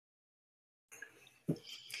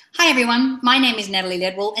Hi everyone, my name is Natalie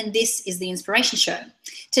Ledwell and this is The Inspiration Show.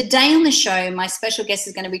 Today on the show, my special guest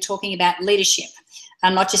is going to be talking about leadership,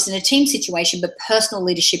 not just in a team situation, but personal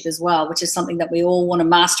leadership as well, which is something that we all want to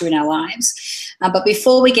master in our lives. But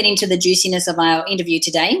before we get into the juiciness of our interview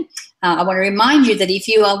today, I want to remind you that if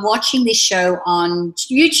you are watching this show on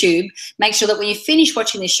YouTube, make sure that when you finish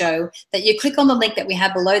watching this show, that you click on the link that we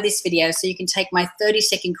have below this video so you can take my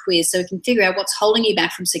 30-second quiz so you can figure out what's holding you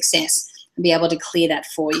back from success and be able to clear that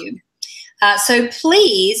for you. So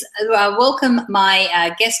please welcome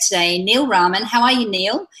my guest today, Neel Raman. How are you,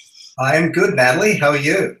 Neel? I am good, Natalie. How are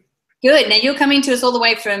you? Good. Now you're coming to us all the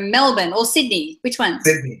way from Melbourne or Sydney. Which one?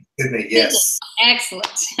 Sydney, yes. Sydney.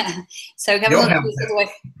 Excellent. So coming all the way.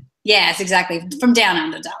 Yes, exactly. From down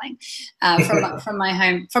under, darling. From my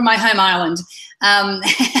home island.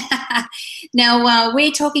 Now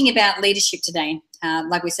we're talking about leadership today.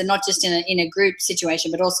 Like we said, not just in a group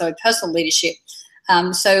situation, but also personal leadership.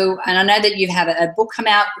 And I know that you have a book come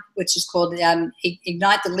out which is called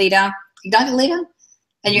Ignite the Leader. Ignite the Leader,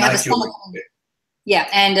 and you have a summit. Yeah,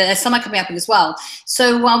 and a summit coming up as well.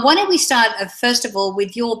 So why don't we start first of all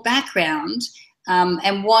with your background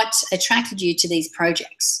and what attracted you to these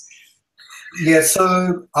projects? Yeah,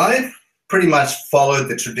 so I've pretty much followed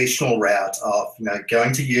the traditional route of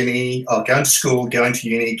going to uni, or going to school, going to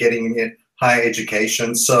uni, getting higher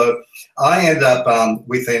education. So I ended up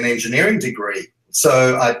with an engineering degree.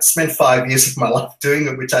 So I spent 5 years of my life doing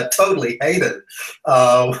it, which I totally hated,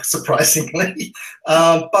 surprisingly.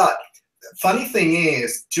 But funny thing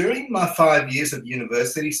is, during my 5 years of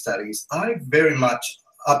university studies, I pretty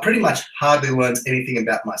much hardly learned anything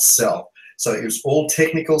about myself. So it was all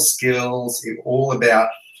technical skills, it was all about,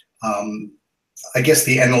 I guess,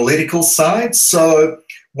 the analytical side. So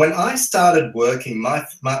when I started working, my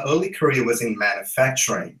early career was in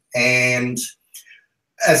manufacturing. And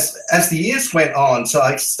as the years went on, so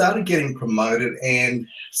I started getting promoted and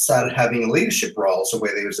started having a leadership role. So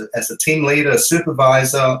whether it was as a team leader, a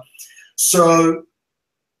supervisor. So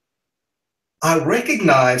I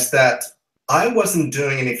recognized that I wasn't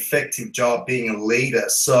doing an effective job being a leader.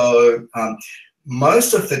 So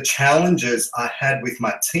most of the challenges I had with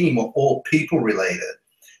my team were all people related.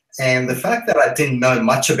 And the fact that I didn't know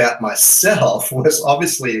much about myself was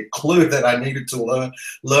obviously a clue that I needed to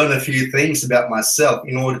learn a few things about myself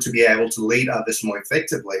in order to be able to lead others more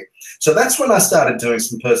effectively. So that's when I started doing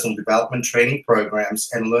some personal development training programs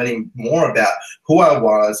and learning more about who I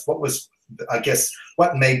was, what was, I guess,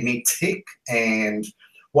 what made me tick, and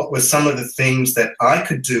what were some of the things that I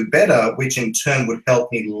could do better, which in turn would help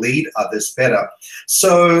me lead others better.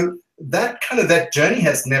 So that journey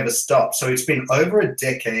has never stopped. So it's been over a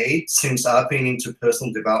decade since I've been into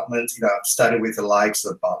personal development. I've started with the likes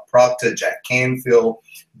of Bob Proctor, Jack Canfield,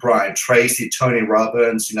 Brian Tracy, Tony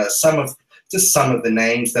Robbins, some of the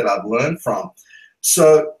names that I've learned from.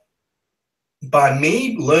 So by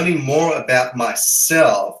me learning more about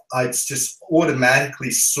myself, I just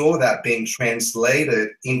automatically saw that being translated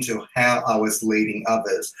into how I was leading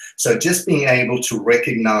others. So just being able to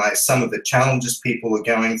recognize some of the challenges people are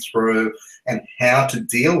going through and how to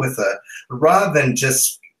deal with it, rather than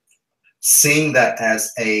just seeing that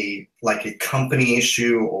as a company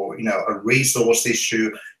issue or a resource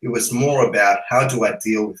issue. It was more about how do I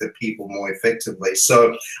deal with the people more effectively.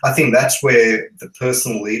 So I think that's where the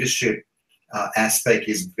personal leadership aspect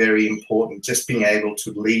is very important, just being able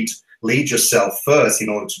to lead yourself first in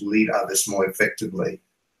order to lead others more effectively.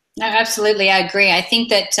 No, absolutely, I agree. I think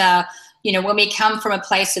that when we come from a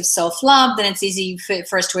place of self-love, then it's easy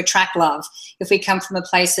for us to attract love. If we come from a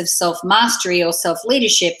place of self-mastery or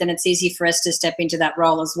self-leadership, then it's easy for us to step into that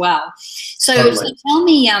role as well. So, Totally. So tell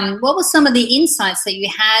me, what were some of the insights that you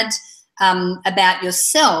had about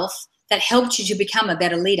yourself that helped you to become a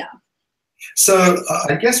better leader? So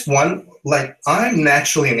I guess I'm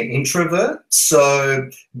naturally an introvert, so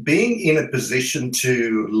being in a position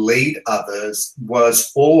to lead others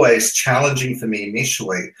was always challenging for me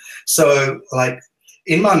initially. So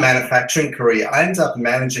in my manufacturing career, I ended up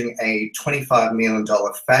managing a $25 million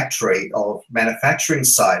factory of manufacturing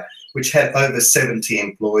site, which had over 70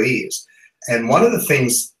 employees. And one of the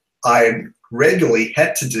things I regularly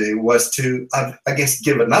had to do was to, I guess,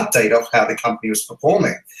 give an update of how the company was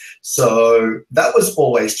performing. So that was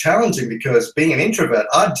always challenging because being an introvert,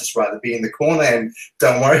 I'd just rather be in the corner and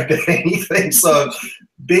don't worry about anything. So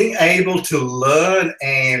being able to learn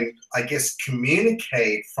and, I guess,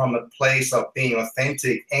 communicate from a place of being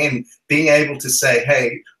authentic and being able to say,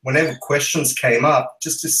 hey, whenever questions came up,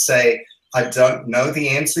 just to say, I don't know the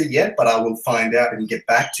answer yet, but I will find out and get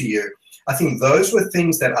back to you. I think those were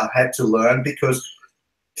things that I had to learn because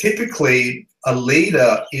typically a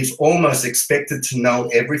leader is almost expected to know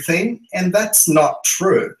everything, and that's not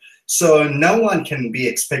true. So no one can be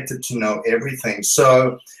expected to know everything.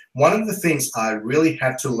 So one of the things I really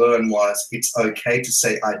had to learn was it's okay to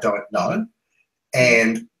say I don't know,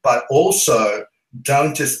 but also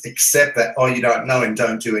don't just accept that, oh, you don't know, and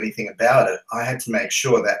don't do anything about it. I had to make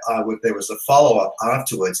sure that there was a follow-up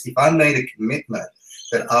afterwards. If I made a commitment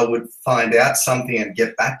that I would find out something and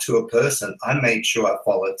get back to a person, I made sure I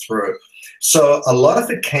followed through. So a lot of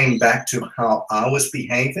it came back to how I was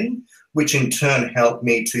behaving, which in turn helped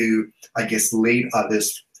me to, I guess, lead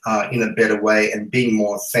others in a better way and being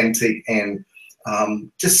more authentic and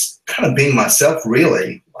just kind of being myself,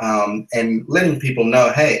 really, and letting people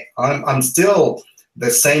know, hey, I'm still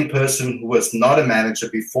the same person who was not a manager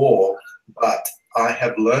before, but I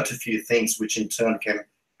have learned a few things which in turn can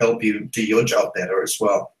help you do your job better as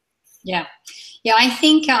well. Yeah. Yeah, I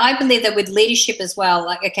think, I believe that with leadership as well,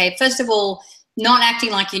 like, okay, first of all, not acting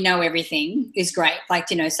like you know everything is great. Like,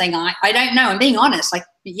 you know, saying, I don't know, and being honest, like,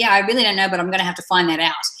 yeah, I really don't know, but I'm going to have to find that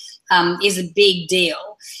out, is a big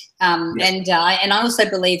deal. Yes. And I also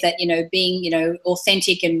believe that, you know, being, you know,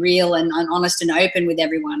 authentic and real and honest and open with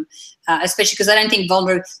everyone, especially because I don't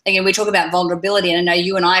think we talk about vulnerability, and I know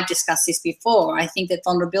you and I have discussed this before. I think that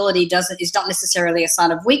vulnerability is not necessarily a sign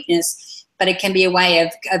of weakness, but it can be a way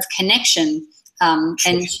of connection,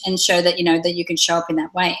 and show that, you know, that you can show up in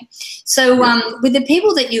that way. So with the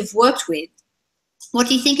people that you've worked with, what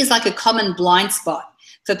do you think is like a common blind spot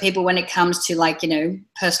for people when it comes to, like, you know,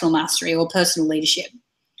 personal mastery or personal leadership?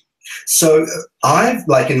 So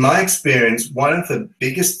in my experience, one of the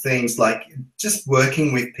biggest things, like just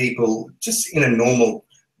working with people just in a normal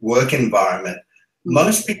work environment,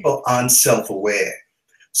 most people aren't self-aware.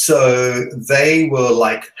 So they were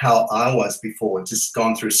like how I was before, just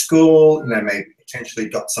gone through school, you know, maybe potentially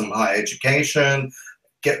got some higher education,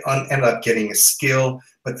 end up getting a skill,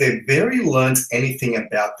 but they very learned anything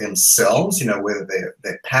about themselves, you know, whether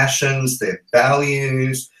their passions, their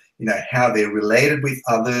values, you know, how they're related with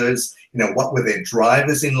others, you know, what were their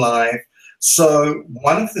drivers in life. So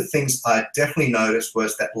one of the things I definitely noticed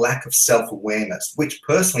was that lack of self-awareness, which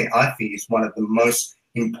personally I think is one of the most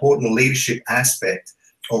important leadership aspects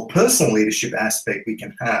or personal leadership aspect we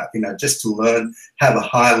can have, you know, just to have a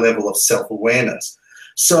high level of self-awareness.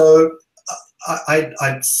 So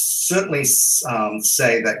I'd certainly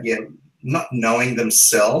say that, yeah, not knowing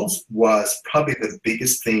themselves was probably the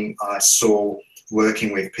biggest thing I saw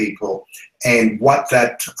working with people. And what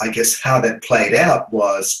that, I guess, how that played out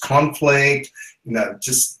was conflict, you know,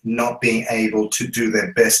 just not being able to do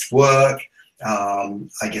their best work,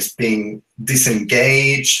 I guess being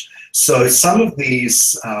disengaged. So some of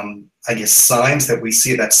these, I guess, signs that we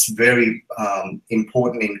see that's very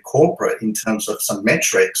important in corporate in terms of some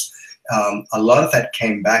metrics, a lot of that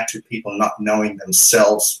came back to people not knowing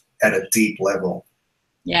themselves at a deep level.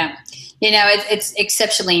 Yeah, you know, it's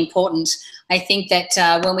exceptionally important. I think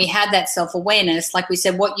that when we have that self-awareness, like we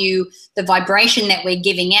said, the vibration that we're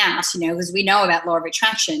giving out, you know, because we know about law of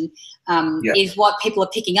attraction, is what people are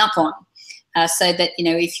picking up on. So that, you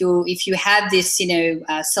know, if you have this, you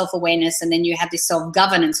know, self-awareness, and then you have this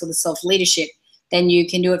self-governance or the self-leadership, then you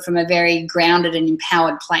can do it from a very grounded and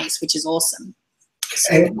empowered place, which is awesome.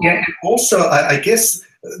 So, and yeah, also I guess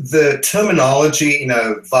the terminology, you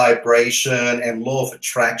know, vibration and law of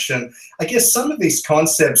attraction, I guess some of these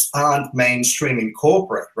concepts aren't mainstream in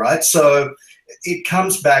corporate, right? So it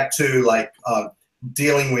comes back to like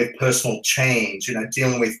dealing with personal change, you know,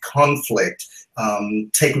 dealing with conflict,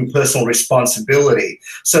 taking personal responsibility.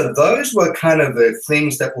 So those were kind of the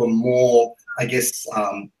things that were more, I guess,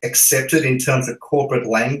 accepted in terms of corporate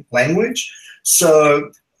language.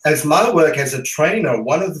 So as my work as a trainer,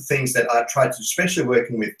 one of the things that I try to, especially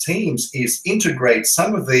working with teams, is integrate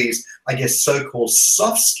some of these, I guess, so-called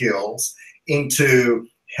soft skills into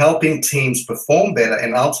helping teams perform better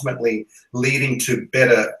and ultimately leading to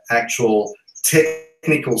better actual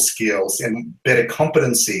technical skills and better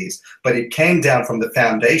competencies. But it came down from the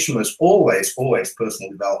foundation was always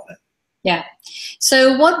personal development. Yeah.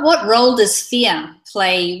 So what role does fear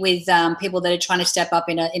play with people that are trying to step up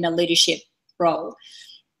in a leadership role?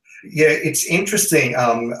 Yeah, it's interesting.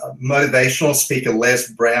 Motivational speaker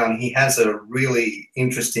Les Brown, he has a really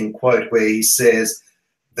interesting quote where he says,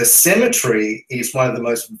 the cemetery is one of the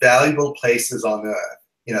most valuable places on earth.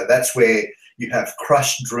 You know, that's where you have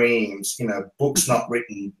crushed dreams, you know, books not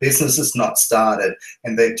written, businesses not started,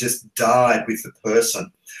 and they've just died with the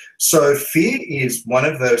person. So fear is one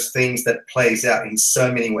of those things that plays out in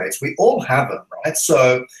so many ways. We all have them, right?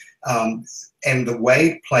 So, and the way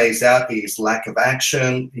it plays out is lack of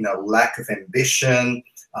action, you know, lack of ambition,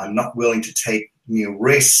 not willing to take new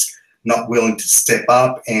risks, not willing to step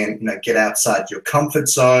up and get outside your comfort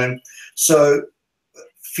zone. So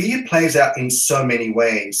fear plays out in so many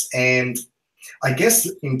ways. And I guess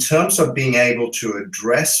in terms of being able to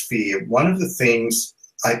address fear, one of the things,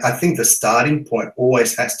 I think the starting point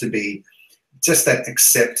always has to be just that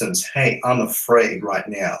acceptance. Hey, I'm afraid right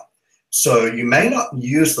now. So you may not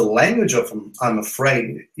use the language of I'm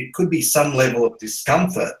afraid. It could be some level of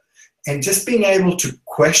discomfort. And just being able to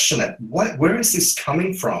question it. Where is this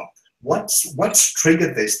coming from? What's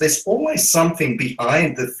triggered this? There's always something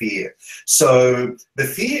behind the fear. So the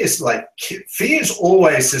fear is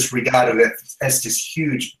always just regarded as this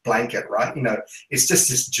huge blanket, right? It's just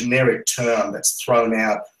this generic term that's thrown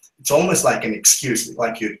out. It's almost like an excuse,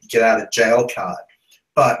 like you get out of jail card.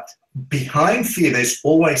 But behind fear, there's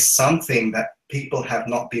always something that people have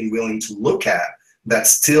not been willing to look at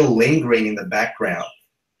that's still lingering in the background.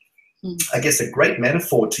 I guess a great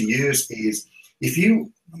metaphor to use is if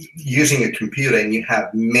you using a computer and you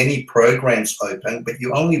have many programs open, but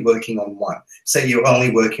you're only working on one. Say you're only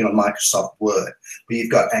working on Microsoft Word, but you've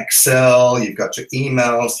got Excel, you've got your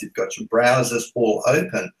emails, you've got your browsers all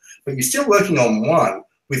open, but you're still working on one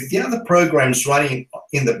with the other programs running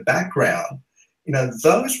in the background.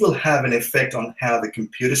 Those will have an effect on how the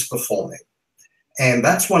computer's performing. And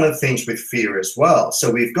that's one of the things with fear as well. So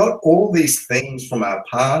we've got all these things from our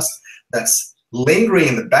past that's lingering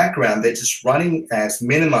in the background. They're just running as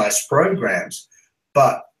minimized programs,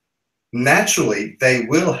 but naturally they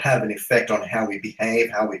will have an effect on how we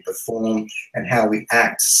behave, how we perform, and how we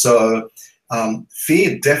act. So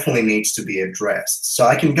fear definitely needs to be addressed. So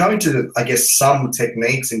I can go into, I guess, some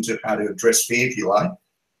techniques into how to address fear if you like.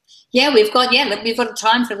 Yeah, we've got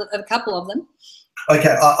time for a couple of them.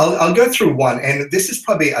 Okay, I'll go through one, and this is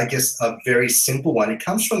probably, I guess, a very simple one. It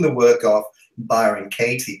comes from the work of Byron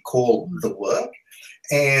Katie called The Work.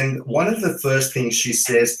 And one of the first things she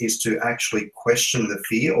says is to actually question the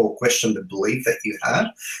fear or question the belief that you have.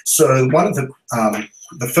 So one of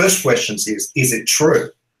the first questions is it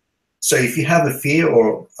true? So if you have a fear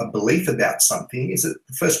or a belief about something, the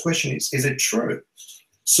first question is it true?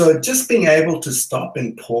 So just being able to stop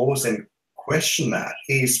and pause and question that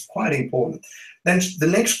is quite important. Then the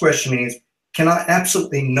next question is, can I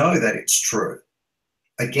absolutely know that it's true?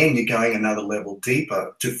 Again, you're going another level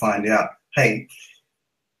deeper to find out, hey,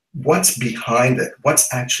 what's behind it?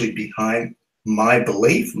 What's actually behind my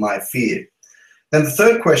belief, my fear? Then the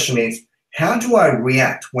third question is, how do I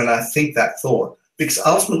react when I think that thought? Because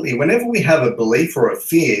ultimately, whenever we have a belief or a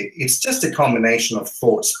fear, it's just a combination of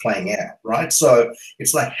thoughts playing out, right? So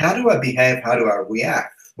it's like, how do I behave? How do I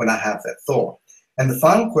react when I have that thought? And the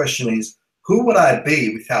final question is, who would I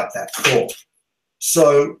be without that thought?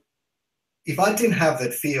 So if I didn't have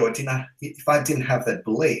that fear or if I didn't have that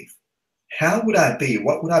belief, how would I be?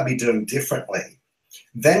 What would I be doing differently?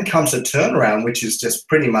 Then comes a turnaround, which is just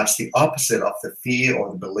pretty much the opposite of the fear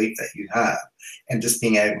or the belief that you have. And just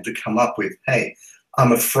being able to come up with, hey,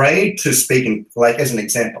 I'm afraid to speak in, like as an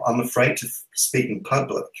example, I'm afraid to speak in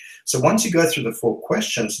public. So once you go through the 4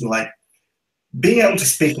 questions, and like being able to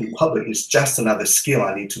speak in public is just another skill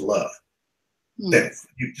I need to learn. That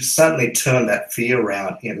you just suddenly turn that fear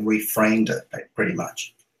around and reframed it pretty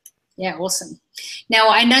much. Yeah, awesome. Now,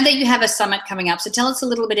 I know that you have a summit coming up, so tell us a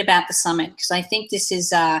little bit about the summit, because I think this is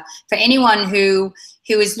for anyone who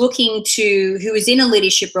is who is in a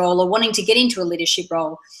leadership role or wanting to get into a leadership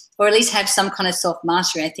role, or at least have some kind of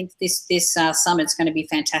self-mastery. I think this summit's going to be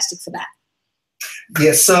fantastic for that.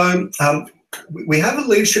 Yeah, so we have a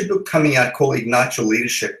leadership book coming out called Ignite Your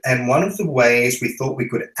Leadership, and one of the ways we thought we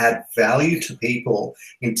could add value to people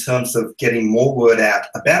in terms of getting more word out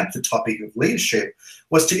about the topic of leadership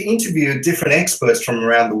was to interview different experts from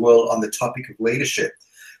around the world on the topic of leadership.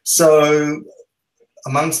 So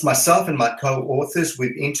amongst myself and my co-authors,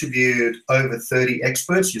 we've interviewed over 30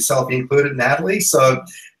 experts, yourself included, Natalie. So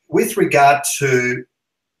with regard to,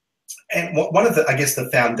 and one of the, I guess,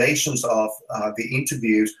 the foundations of the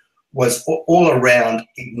interviews was all around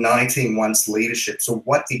igniting one's leadership. So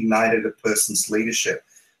what ignited a person's leadership?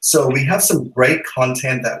 So we have some great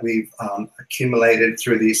content that we've accumulated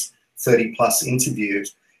through these 30 plus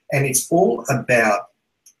interviews. And it's all about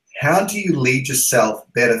how do you lead yourself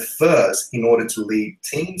better first in order to lead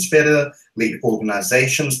teams better, lead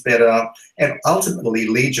organizations better, and ultimately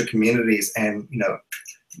lead your communities and,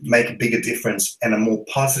 make a bigger difference and a more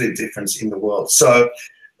positive difference in the world. So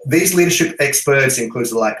these leadership experts include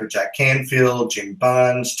the like of Jack Canfield, Jim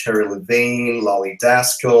Bunch, Terry Levine, Lolly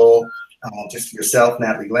Daskell, just yourself,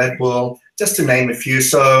 Natalie Ledwell, just to name a few.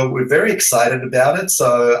 So we're very excited about it.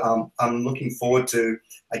 So I'm looking forward to,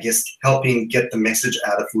 I guess, helping get the message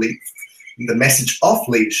out of the message of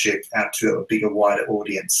leadership out to a bigger, wider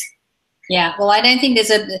audience. Yeah, well, I don't think there's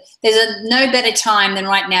a no better time than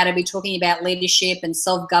right now to be talking about leadership and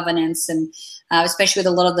self-governance, and especially with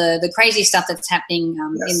a lot of the crazy stuff that's happening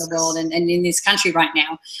in the world and in this country right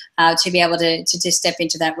now, to be able to step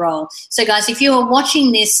into that role. So, guys, if you are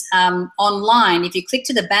watching this online, if you click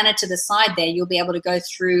to the banner to the side there, you'll be able to go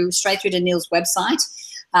straight through to Neel's website.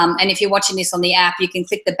 And if you're watching this on the app, you can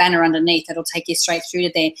click the banner underneath. It'll take you straight through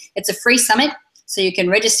to there. It's a free summit. So you can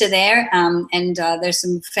register there, and there's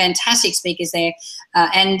some fantastic speakers there.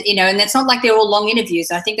 And it's not like they're all long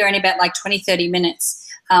interviews. I think they're only about like 20, 30 minutes.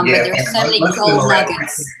 But there are so many gold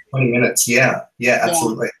nuggets. 20 minutes, yeah,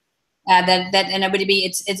 absolutely. And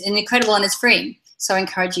it's incredible, and it's free. So I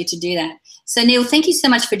encourage you to do that. So Neel, thank you so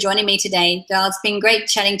much for joining me today. It's been great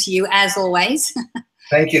chatting to you as always.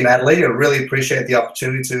 Thank you, Natalie. I really appreciate the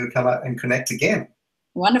opportunity to come up and connect again.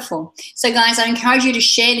 Wonderful. So guys, I encourage you to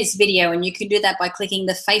share this video, and you can do that by clicking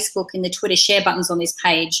the Facebook and the Twitter share buttons on this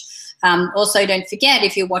page. Also, don't forget,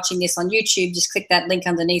 if you're watching this on YouTube, just click that link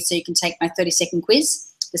underneath so you can take my 30-second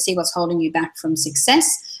quiz to see what's holding you back from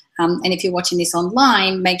success. And if you're watching this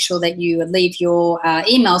online, make sure that you leave your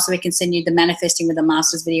email so we can send you the Manifesting with the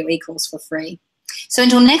Masters video e-course for free. So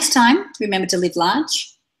until next time, remember to live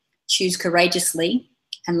large, choose courageously,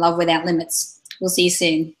 and love without limits. We'll see you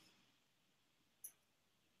soon.